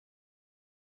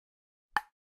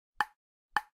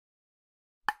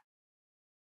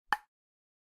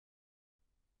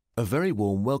A very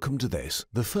warm welcome to this,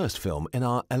 the first film in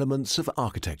our Elements of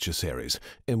Architecture series,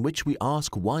 in which we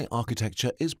ask why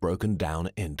architecture is broken down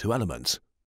into elements.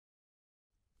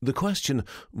 The question,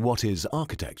 what is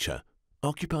architecture,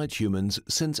 occupied humans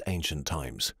since ancient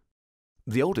times.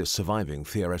 The oldest surviving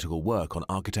theoretical work on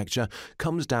architecture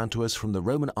comes down to us from the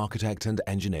Roman architect and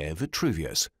engineer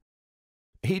Vitruvius.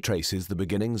 He traces the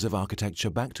beginnings of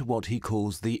architecture back to what he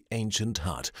calls the ancient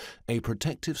hut, a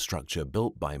protective structure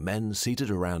built by men seated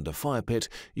around a fire pit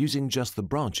using just the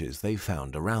branches they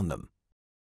found around them.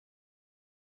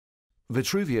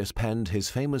 Vitruvius penned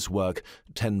his famous work,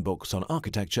 10 Books on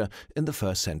Architecture, in the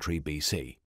 1st century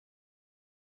BC.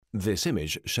 This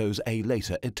image shows a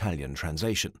later Italian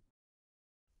translation.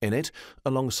 In it,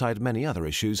 alongside many other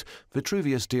issues,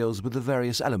 Vitruvius deals with the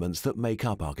various elements that make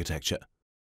up architecture.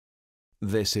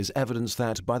 This is evidence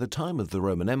that by the time of the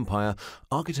Roman Empire,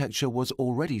 architecture was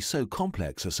already so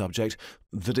complex a subject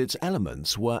that its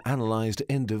elements were analyzed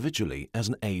individually as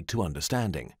an aid to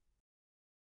understanding.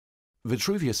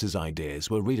 Vitruvius's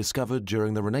ideas were rediscovered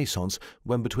during the Renaissance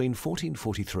when between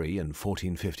 1443 and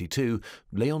 1452,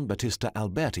 Leon Battista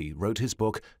Alberti wrote his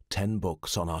book 10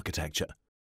 Books on Architecture.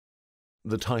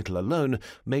 The title alone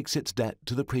makes its debt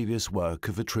to the previous work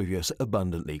of Vitruvius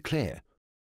abundantly clear.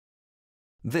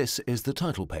 This is the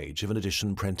title page of an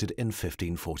edition printed in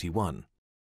 1541.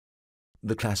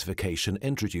 The classification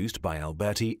introduced by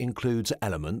Alberti includes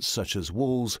elements such as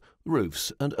walls,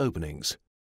 roofs, and openings.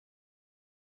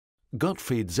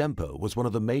 Gottfried Semper was one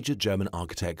of the major German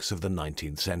architects of the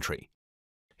 19th century.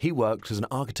 He worked as an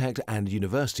architect and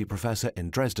university professor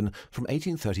in Dresden from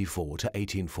 1834 to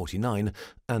 1849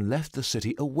 and left the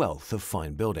city a wealth of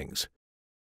fine buildings.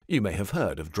 You may have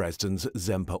heard of Dresden's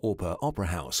Semperoper Opera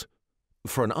House.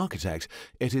 For an architect,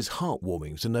 it is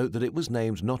heartwarming to note that it was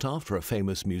named not after a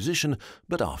famous musician,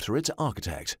 but after its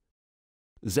architect.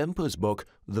 Semper's book,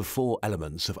 The 4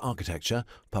 Elements of Architecture,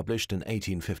 published in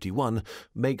 1851,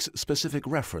 makes specific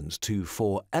reference to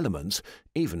 4 elements,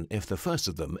 even if the first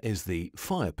of them is the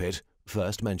fire pit,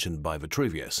 first mentioned by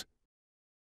Vitruvius.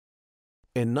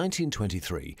 In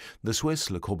 1923, the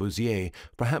Swiss Le Corbusier,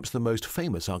 perhaps the most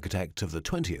famous architect of the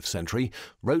 20th century,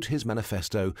 wrote his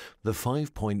manifesto, The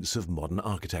 5 Points of Modern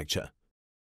Architecture.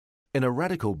 In a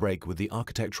radical break with the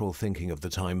architectural thinking of the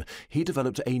time, he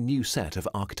developed a new set of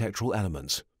architectural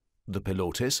elements: the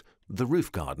pilotis, the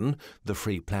roof garden, the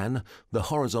free plan, the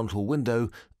horizontal window,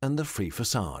 and the free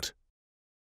facade.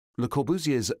 Le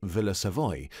Corbusier's Villa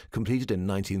Savoye, completed in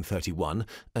 1931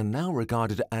 and now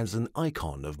regarded as an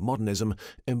icon of modernism,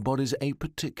 embodies a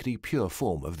particularly pure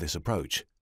form of this approach.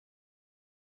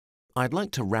 I'd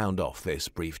like to round off this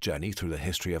brief journey through the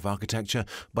history of architecture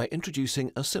by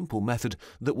introducing a simple method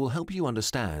that will help you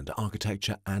understand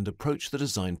architecture and approach the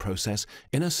design process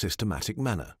in a systematic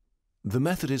manner. The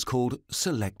method is called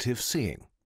selective seeing.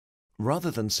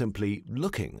 Rather than simply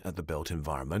looking at the built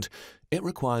environment, it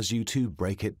requires you to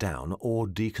break it down or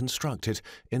deconstruct it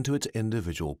into its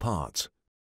individual parts.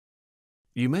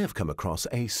 You may have come across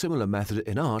a similar method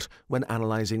in art when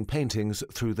analyzing paintings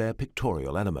through their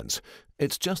pictorial elements.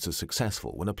 It's just as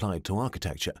successful when applied to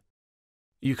architecture.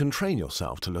 You can train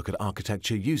yourself to look at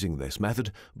architecture using this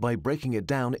method by breaking it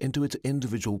down into its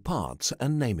individual parts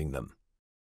and naming them.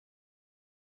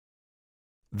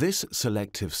 This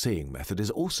selective seeing method is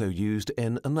also used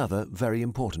in another very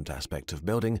important aspect of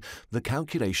building, the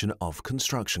calculation of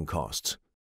construction costs.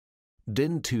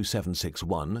 DIN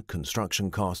 2761,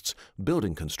 Construction Costs,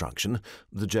 Building Construction,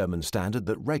 the German standard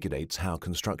that regulates how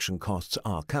construction costs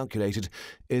are calculated,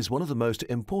 is one of the most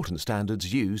important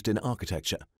standards used in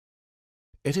architecture.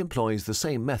 It employs the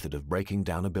same method of breaking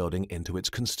down a building into its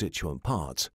constituent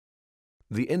parts.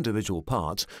 The individual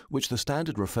parts, which the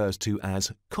standard refers to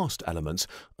as cost elements,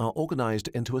 are organized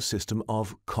into a system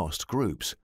of cost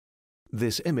groups.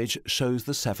 This image shows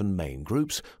the 7 main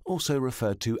groups, also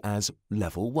referred to as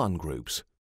Level 1 groups.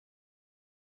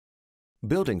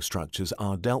 Building structures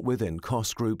are dealt with in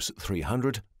cost groups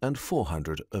 300 and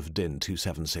 400 of DIN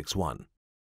 2761.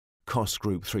 Cost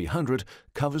group 300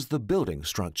 covers the building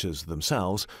structures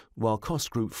themselves, while cost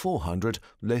group 400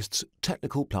 lists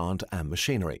technical plant and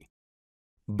machinery.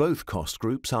 Both cost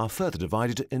groups are further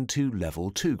divided into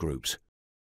Level 2 groups.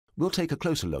 We'll take a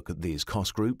closer look at these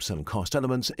cost groups and cost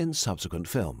elements in subsequent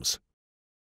films.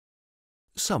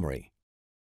 Summary.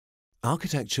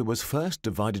 Architecture was first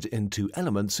divided into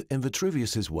elements in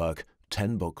Vitruvius's work,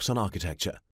 10 Books on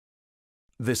Architecture.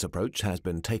 This approach has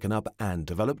been taken up and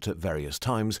developed at various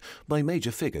times by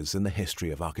major figures in the history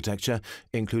of architecture,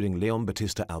 including Leon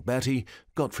Battista Alberti,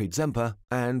 Gottfried Semper,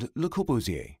 and Le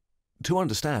Corbusier. To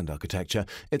understand architecture,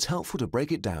 it's helpful to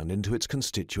break it down into its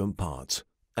constituent parts.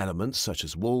 Elements such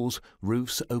as walls,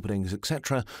 roofs, openings,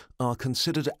 etc. are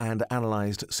considered and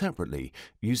analysed separately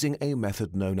using a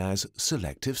method known as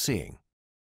selective seeing.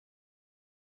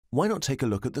 Why not take a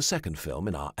look at the second film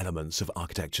in our Elements of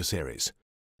Architecture series?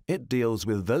 It deals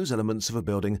with those elements of a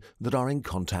building that are in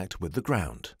contact with the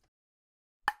ground.